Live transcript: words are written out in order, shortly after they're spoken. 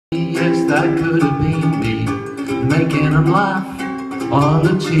that could have been me, making them laugh on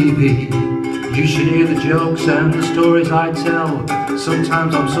the TV. You should hear the jokes and the stories I tell.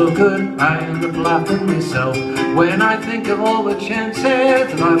 Sometimes I'm so good I end up laughing myself. When I think of all the chances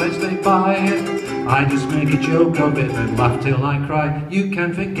that I let slip by, I just make a joke of it and laugh till I cry. You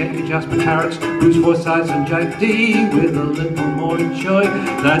can forget your Jasper Carrots, Bruce Forsyths and Jack D, with a little more joy.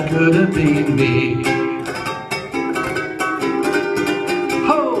 That could have been me.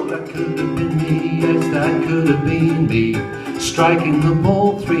 Oh, that could have been me, yes, that could have been me. Striking the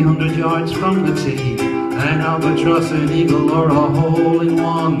ball 300 yards from the tee, an albatross, an eagle or a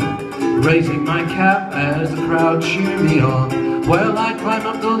hole-in-one, raising my cap as the crowd cheer me on. Well, I climb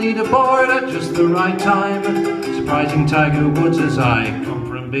up the leaderboard at just the right time, surprising Tiger Woods as I come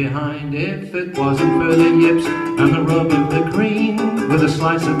from behind. If it wasn't for the yips and the rub of the green, with a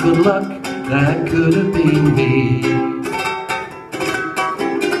slice of good luck, that could have been me.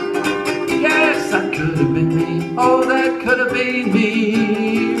 Yes, that could have been me. Oh, that could have been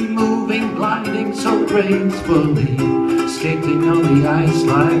me. Moving, gliding so gracefully, skating on the ice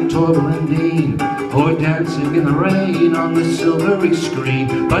like Torval and Dean, or dancing in the rain on the silvery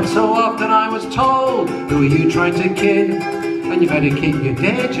screen. But so often I was told, who are you trying to kid? And you better keep your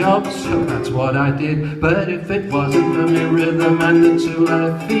day job, so that's what I did. But if it wasn't for me rhythm and the two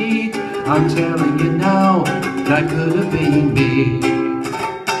left feet, I'm telling you now, that could have been me.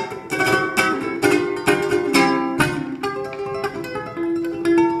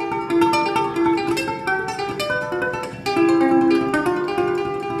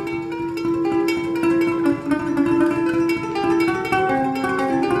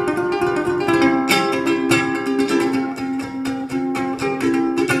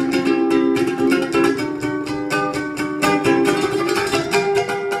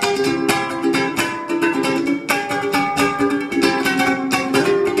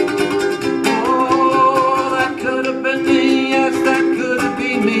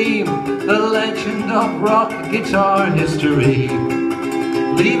 The legend of rock guitar history,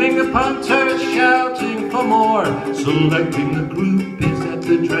 leaving the punters shouting for more, selecting the groupies at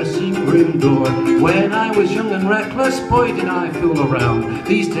the dressing room door. When I was young and reckless, boy did I fool around.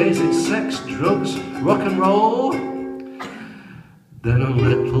 These days it's sex, drugs, rock and roll, then a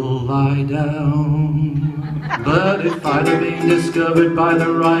little lie down. But if I'd have been discovered by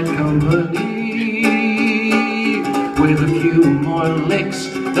the right company, with a few more licks,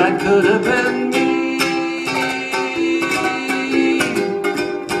 that could have been me.